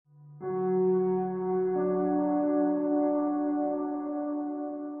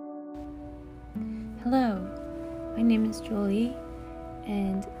Hello, my name is Julie,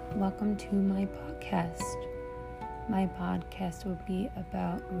 and welcome to my podcast. My podcast will be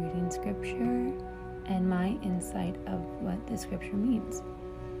about reading scripture and my insight of what the scripture means.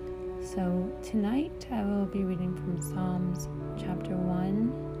 So tonight I will be reading from Psalms chapter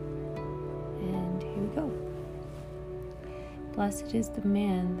 1, and here we go. Blessed is the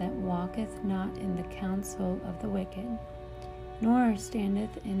man that walketh not in the counsel of the wicked, nor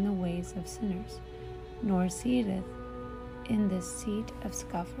standeth in the ways of sinners, nor sitteth in the seat of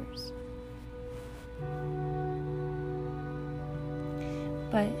scoffers.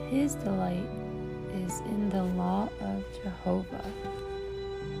 But his delight is in the law of Jehovah,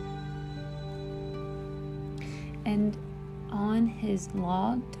 and on his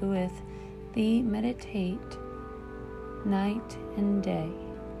law doeth he meditate night and day.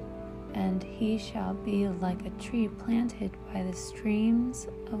 And he shall be like a tree planted by the streams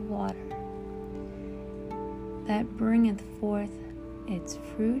of water, that bringeth forth its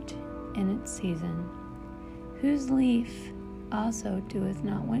fruit in its season, whose leaf also doeth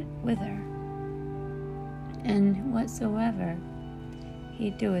not wither, and whatsoever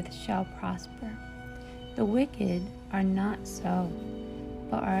he doeth shall prosper. The wicked are not so,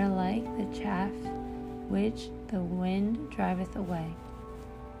 but are like the chaff which the wind driveth away.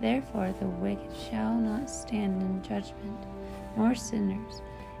 Therefore the wicked shall not stand in judgment, nor sinners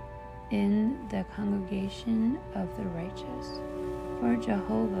in the congregation of the righteous. For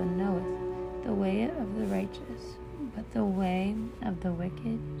Jehovah knoweth the way of the righteous, but the way of the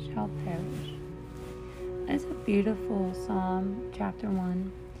wicked shall perish. It's a beautiful Psalm, chapter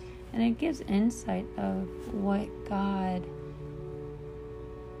 1, and it gives insight of what God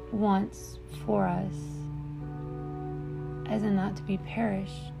wants for us, as in not to be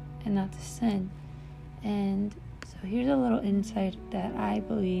perished and not to sin. And so here's a little insight that I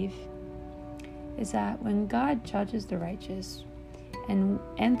believe is that when God judges the righteous and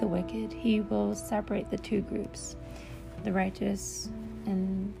the wicked, he will separate the two groups, the righteous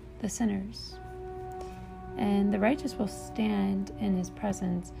and the sinners. And the righteous will stand in his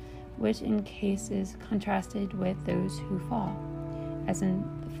presence, which in cases contrasted with those who fall, as in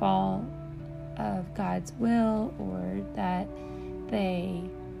the fall of God's will, or that they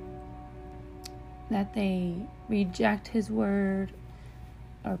reject his word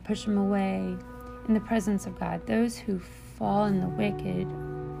or push him away in the presence of God. Those who fall in the wicked,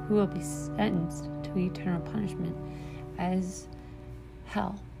 who will be sentenced to eternal punishment as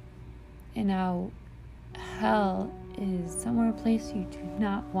hell. And now hell is somewhere a place you do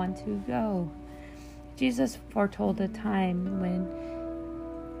not want to go. Jesus foretold a time when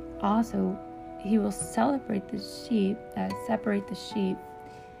also he will separate the sheep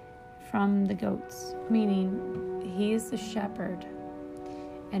from the goats, meaning he is the shepherd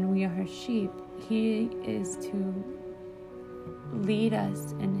and we are his sheep. He is to lead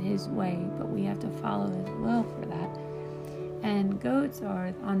us in his way, but we have to follow his will for that. And goats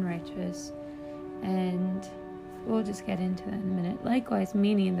are the unrighteous, and we'll just get into that in a minute. Likewise,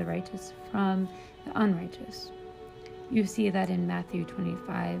 meaning the righteous from the unrighteous. You see that in Matthew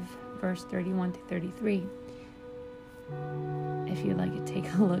 25, verse 31 to 33. If you'd like to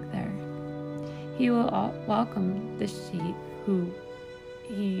take a look there. He will welcome the sheep who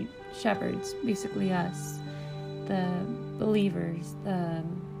he shepherds, basically us, the believers, the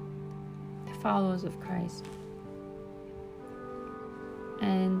followers of Christ,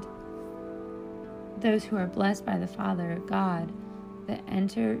 and those who are blessed by the Father God to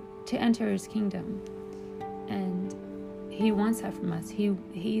enter his kingdom. And he wants that from us. He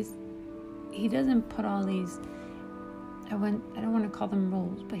doesn't put all these, I don't want to call them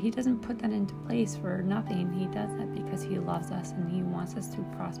rules, but he doesn't put that into place for nothing. He does that because he loves us and he wants us to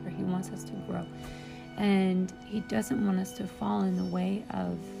prosper. He wants us to grow. And he doesn't want us to fall in the way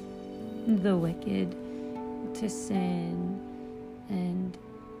of the wicked, to sin. And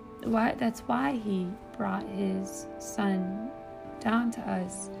that's why he brought his son down to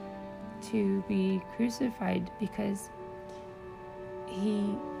us to be crucified, because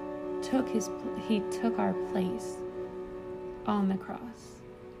he took our place on the cross.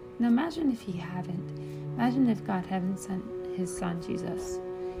 Now imagine if imagine if God hadn't sent his son Jesus.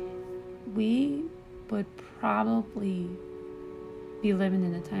 We would probably be living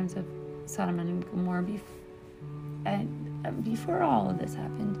in the times of Sodom and Gomorrah before all of this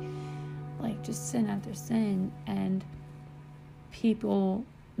happened, like just sin after sin, and people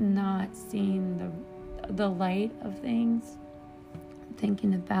not seeing the light of things,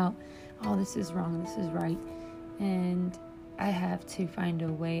 thinking about, oh, this is wrong, this is right, and I have to find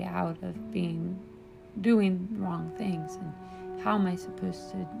a way out of doing wrong things, and how am I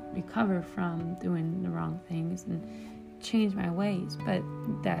supposed to recover from doing the wrong things and change my ways? But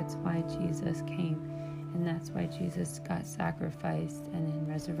that's why Jesus came, and that's why Jesus got sacrificed and then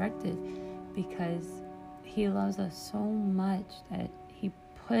resurrected, because he loves us so much that he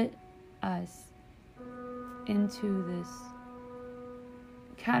put us into this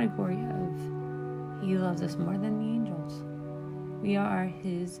category of he loves us more than the angels. We are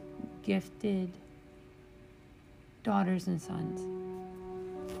his gifted daughters and sons.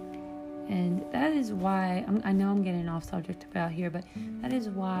 And that is why, I know I'm getting off subject about here, but that is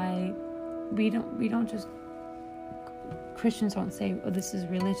why we don't just, Christians don't say, oh, this is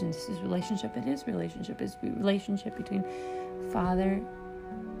religion, this is relationship. It is relationship. It's relationship between father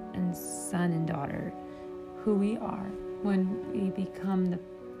and son and daughter, who we are when we become the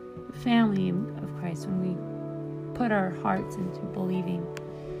family of Christ, when we put our hearts into believing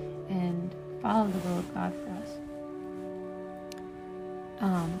and follow the will of God for us.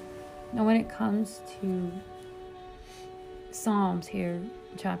 Now when it comes to Psalms here,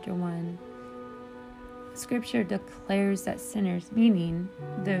 chapter 1, Scripture declares that sinners, meaning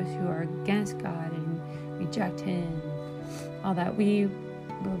those who are against God and reject him, all that, we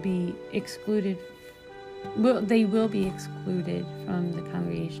will be excluded. They will be excluded from the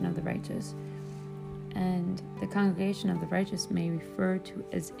congregation of the righteous. And the congregation of the righteous may refer to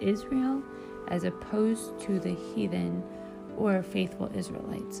as Israel as opposed to the heathen or faithful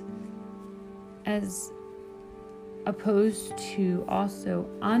Israelites, as opposed to also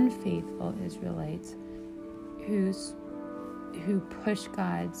unfaithful Israelites who push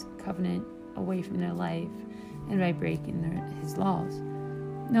God's covenant away from their life and by breaking his laws.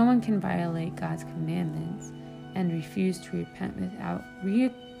 No one can violate God's commandments and refuse to repent without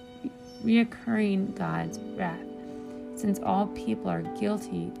reoccurring God's wrath, since all people are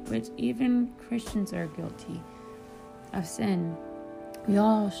guilty, which even Christians are guilty of sin. We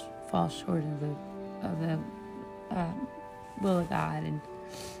all fall short of the will of God, and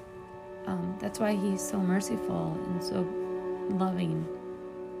that's why he's so merciful and so loving.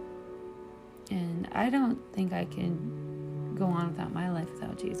 And I don't think I can go on without my life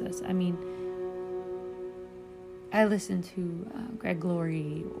without Jesus. I mean, I listen to Greg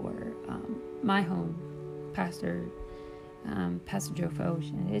Glory or my home pastor, Pastor Joe Foch,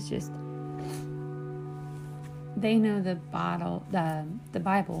 and it's just, they know the Bible,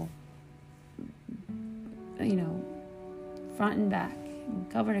 front and back,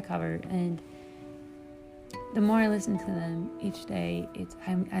 cover to cover, and the more I listen to them each day,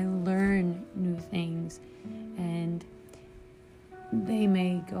 I learn new things, and they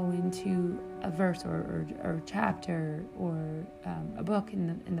may go into a verse or a chapter or a book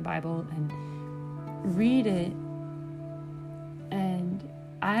in the Bible and read it, and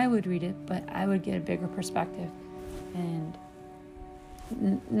I would read it, but I would get a bigger perspective and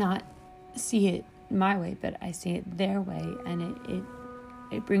not see it my way, but I see it their way, and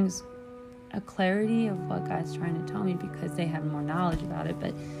it brings a clarity of what God's trying to tell me because they have more knowledge about it.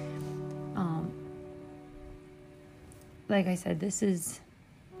 But like I said, this is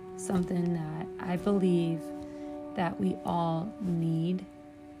something that I believe that we all need.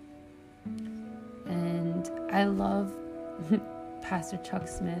 And I love Pastor Chuck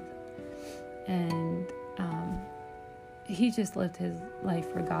Smith, and he just lived his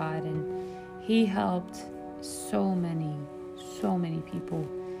life for God, and he helped so many people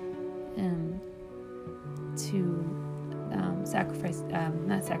to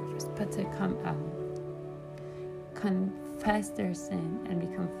confess their sin and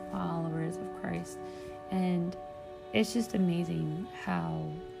become followers of Christ. And it's just amazing how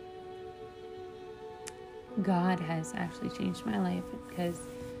God has actually changed my life, because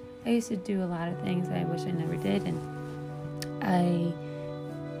I used to do a lot of things I wish I never did, and I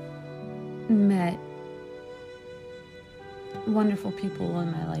met wonderful people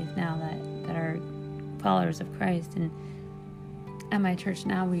in my life now that are followers of Christ. And at my church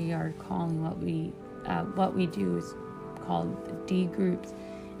now, we are calling what we do is called the D groups,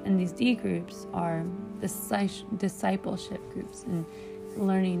 and these D groups are discipleship groups, and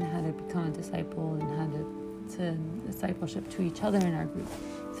learning how to become a disciple and how to discipleship to each other in our group.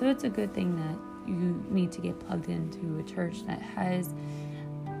 So it's a good thing that you need to get plugged into a church that has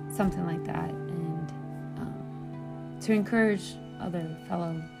something like that, and to encourage other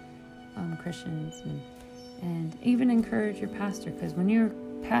fellow Christians, and even encourage your pastor, because when your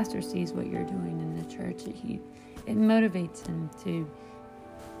pastor sees what you're doing in the church, it motivates him to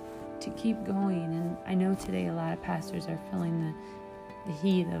keep going. And I know today a lot of pastors are feeling the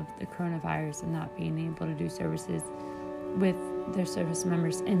heat of the coronavirus and not being able to do services with their service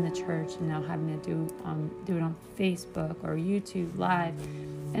members in the church, and now having to do it on Facebook or YouTube Live.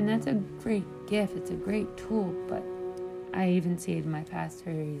 And that's a great gift. It's a great tool. But I even see it in my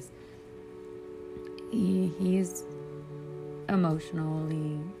pastor. He's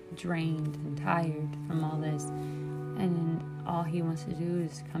emotionally drained and tired from all this, and all he wants to do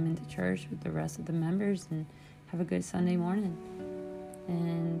is come into church with the rest of the members and have a good Sunday morning.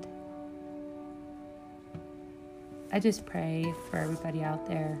 And I just pray for everybody out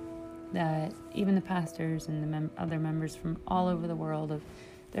there, that even the pastors and the other members from all over the world of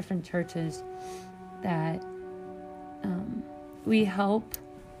different churches, that we help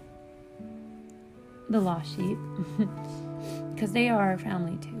the lost sheep, because they are our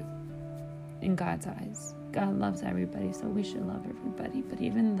family too, in God's eyes. God loves everybody, so we should love everybody. But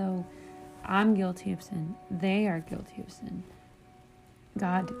even though I'm guilty of sin, they are guilty of sin,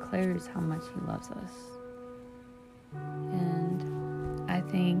 God declares how much He loves us. And I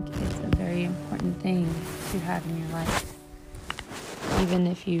think it's a very important thing to have in your life, even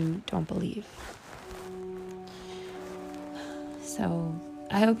if you don't believe. So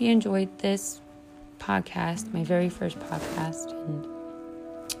I hope you enjoyed this podcast, my very first podcast, and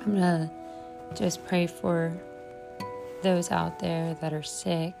I'm going to just pray for those out there that are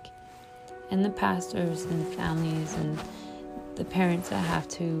sick, and the pastors and the families and the parents that have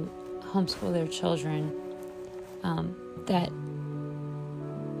to homeschool their children, that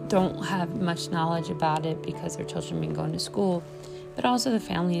don't have much knowledge about it because their children have been going to school, but also the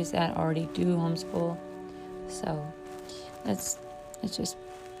families that already do homeschool. So let's just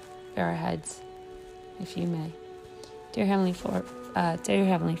bow our heads, if you may. Dear Heavenly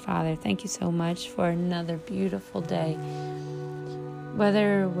Father, thank you so much for another beautiful day.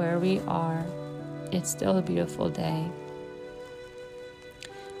 Whether where we are, it's still a beautiful day.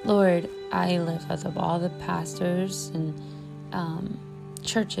 Lord, I lift up all the pastors and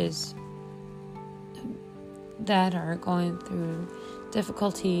churches that are going through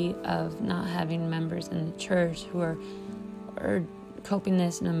difficulty of not having members in the church who are coping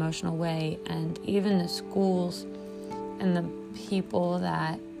this in an emotional way, and even the schools and the people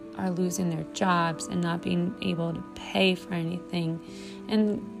that are losing their jobs and not being able to pay for anything.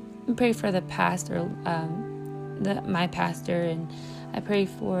 And pray for the pastor, my pastor, and I pray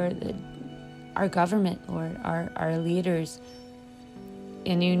for our government, Lord, our leaders.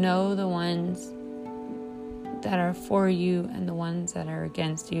 And you know the ones that are for you and the ones that are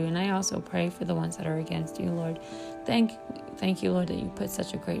against you. And I also pray for the ones that are against you, Lord. Thank you, Lord, that you put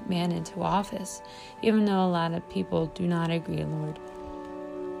such a great man into office, even though a lot of people do not agree, Lord.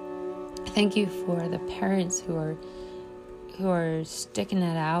 Thank you for the parents who are sticking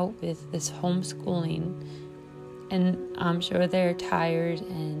it out with this homeschooling. And I'm sure they're tired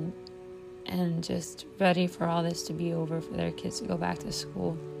and just ready for all this to be over, for their kids to go back to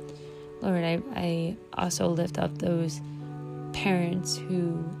school. Lord, I also lift up those parents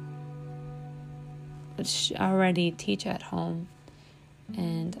who already teach at home,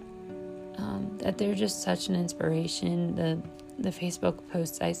 and that they're just such an inspiration. The Facebook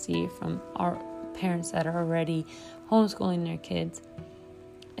posts I see from our parents that are already homeschooling their kids,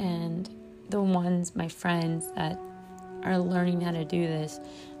 and the ones, my friends, that are learning how to do this,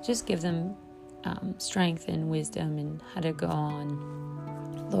 just give them strength and wisdom and how to go on.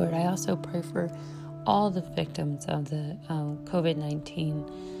 Lord, I also pray for all the victims of the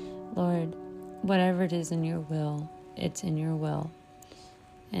COVID-19. Lord, whatever it is in your will, it's in your will.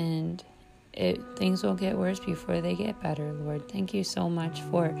 And things will get worse before they get better, Lord. Thank you so much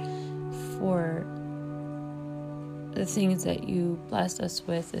for the things that you blessed us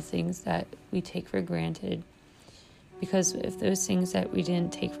with, the things that we take for granted. Because if those things that we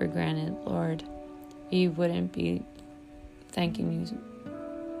didn't take for granted, Lord, we wouldn't be thanking you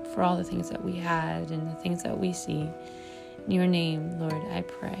for all the things that we had and the things that we see. In your name, Lord, I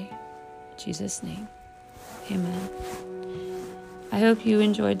pray. In Jesus' name, amen. I hope you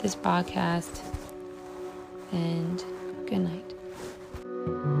enjoyed this podcast, and